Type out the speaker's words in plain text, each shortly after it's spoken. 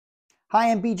Hi,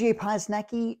 I'm BJ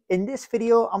Posnecki. In this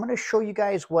video, I'm going to show you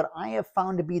guys what I have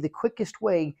found to be the quickest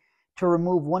way to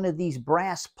remove one of these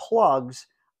brass plugs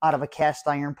out of a cast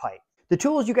iron pipe. The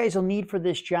tools you guys will need for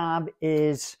this job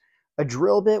is a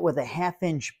drill bit with a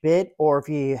 1/2-inch bit, or if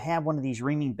you have one of these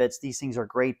reaming bits, these things are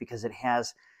great because it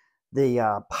has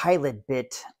the pilot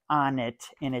bit on it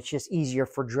and it's just easier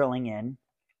for drilling in.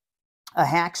 A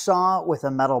hacksaw with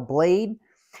a metal blade.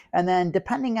 And then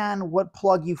depending on what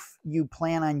plug you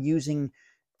plan on using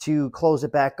to close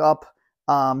it back up,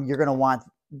 you're going to want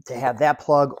to have that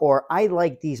plug. Or I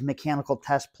like these mechanical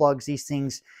test plugs. These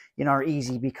things, are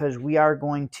easy because we are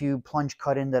going to plunge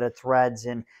cut into the threads.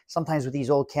 And sometimes with these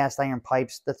old cast iron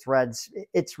pipes, the threads,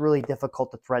 it's really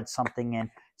difficult to thread something in.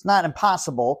 It's not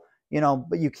impossible,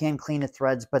 but you can clean the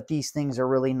threads. But these things are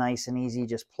really nice and easy.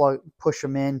 Just push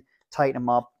them in, tighten them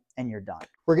up, and you're done.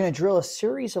 We're going to drill a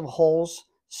series of holes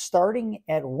starting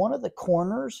at one of the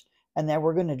corners, and then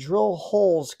we're going to drill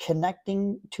holes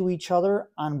connecting to each other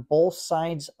on both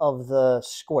sides of the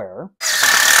square.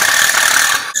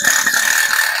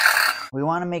 We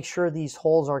want to make sure these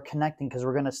holes are connecting because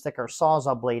we're going to stick our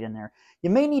Sawzall blade in there. You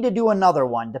may need to do another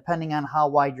one depending on how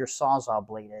wide your Sawzall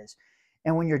blade is.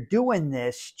 And when you're doing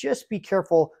this, just be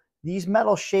careful. These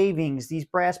metal shavings, these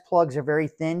brass plugs are very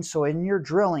thin, so in your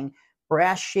drilling,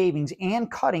 brass shavings and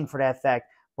cutting for that fact,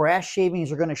 brass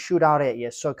shavings are going to shoot out at you.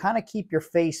 So kind of keep your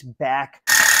face back.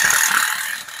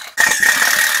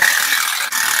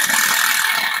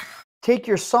 Take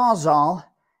your Sawzall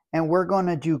and we're going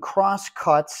to do cross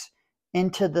cuts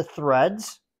into the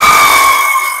threads.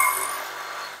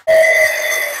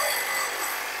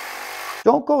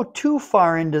 Don't go too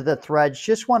far into the threads.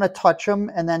 Just want to touch them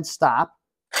and then stop.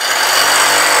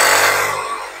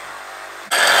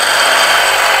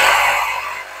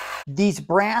 These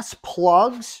brass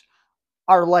plugs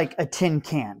are like a tin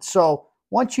can. So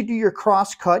once you do your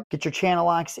cross cut, get your channel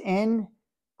locks in,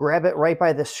 grab it right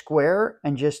by the square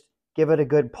and just give it a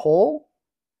good pull.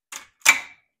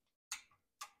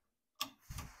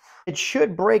 It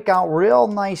should break out real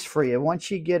nice for you. Once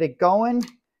you get it going,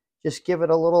 just give it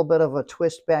a little bit of a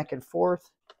twist back and forth.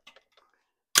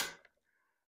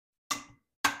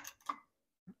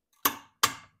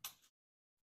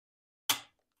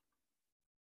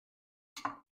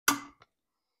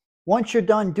 Once you're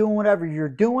done doing whatever you're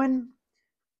doing,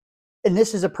 and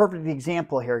this is a perfect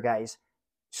example here, guys.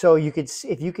 So if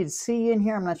you could see in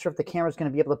here, I'm not sure if the camera's going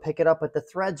to be able to pick it up, but the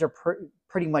threads are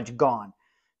pretty much gone.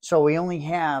 So we only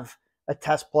have a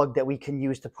test plug that we can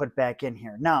use to put back in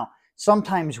here. Now,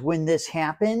 sometimes when this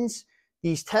happens,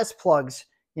 these test plugs,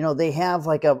 they have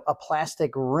like a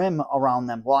plastic rim around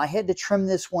them. Well, I had to trim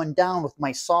this one down with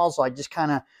my Sawzall. I just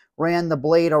kind of ran the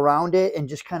blade around it and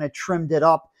just kind of trimmed it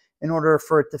up in order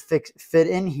for it to fit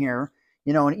in here,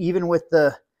 and even with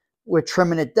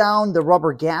trimming it down, the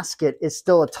rubber gasket is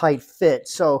still a tight fit.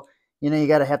 So, you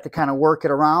got to have to kind of work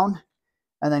it around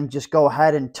and then just go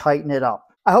ahead and tighten it up.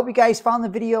 I hope you guys found the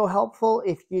video helpful.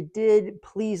 If you did,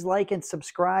 please like and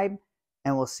subscribe,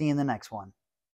 and we'll see you in the next one.